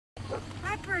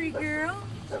Hi, pretty girl.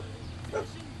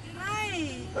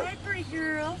 Hi, pretty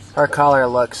girl. Her collar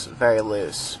looks very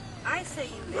loose. I say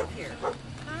you live here.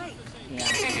 Hi.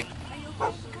 Yeah.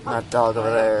 That dog over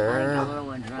The there. little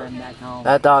one's running back home.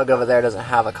 That dog over there doesn't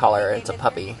have a collar. It's a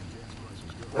puppy.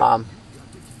 Mom.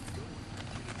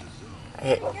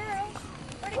 Hey.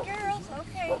 Pretty girls.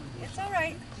 Okay, it's all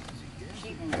right. She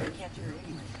can catch her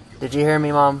anyway. Did you hear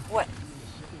me, Mom? What?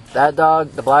 That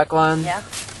dog, the black one. Yeah.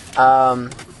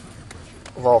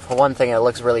 Well, for one thing, it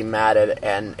looks really matted,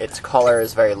 and its collar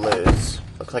is very loose.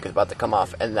 Looks like it's about to come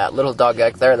off. And that little dog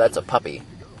back there, that's a puppy.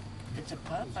 It's a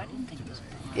pup? I didn't think it was a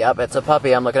pup. Yep, it's a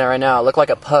puppy. I'm looking at it right now. It looked like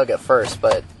a pug at first,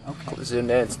 but Okay. zoomed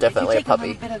in, it's definitely a puppy. Did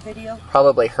you take a little bit of video?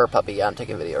 Probably her puppy. Yeah, I'm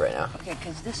taking video right now. Okay,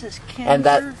 because this is Kinzer. And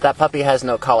that puppy has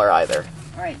no collar either.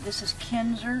 All right, this is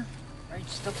Kinzer. Are you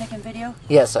still taking video?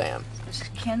 Yes, I am. This is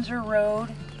Kinzer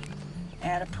Road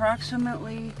at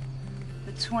approximately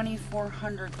the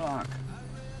 2400 block.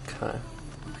 Okay.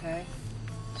 Okay,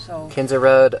 so Kinzer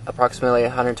Road, approximately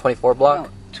 124 block? no,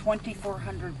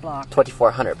 2400 block.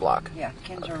 2400 block. Yeah,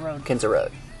 Kinzer Road. Kinzer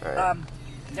Road. All right.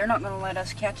 They're not going to let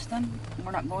us catch them.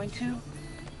 We're not going to.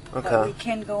 But we Okay.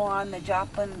 can go on the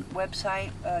Joplin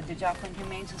website, the Joplin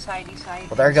Humane Society site.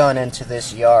 Well, they're going into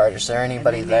this yard. Is there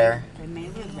anybody And there? They may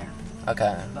live there.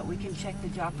 Okay. But we can check the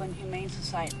Joplin Humane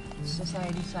Society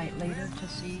site later to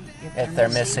see If they're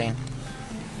missing.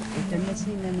 If they're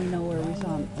missing, then we know where we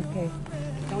saw them. Okay.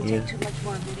 Don't Yeah. take too much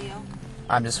more video.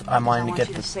 I'm I wanting to want get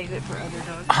you to save it for other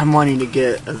dogs. I'm wanting to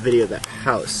get a video of that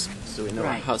house, so we know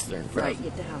Right. what house they're in front Right, of.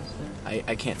 get the house there.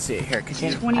 I can't see it here. Could you?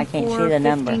 I can't see the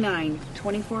number.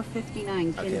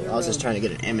 2459 Okay, Kinzer well, I was just Road. trying to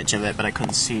get an image of it, but I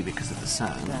couldn't see because of the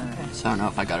sun. Okay. So I don't know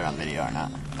if I got it on video or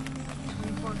not.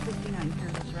 2459. Here,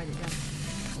 let's write it down.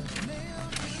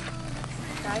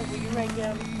 Guys, will you write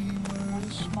down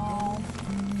one small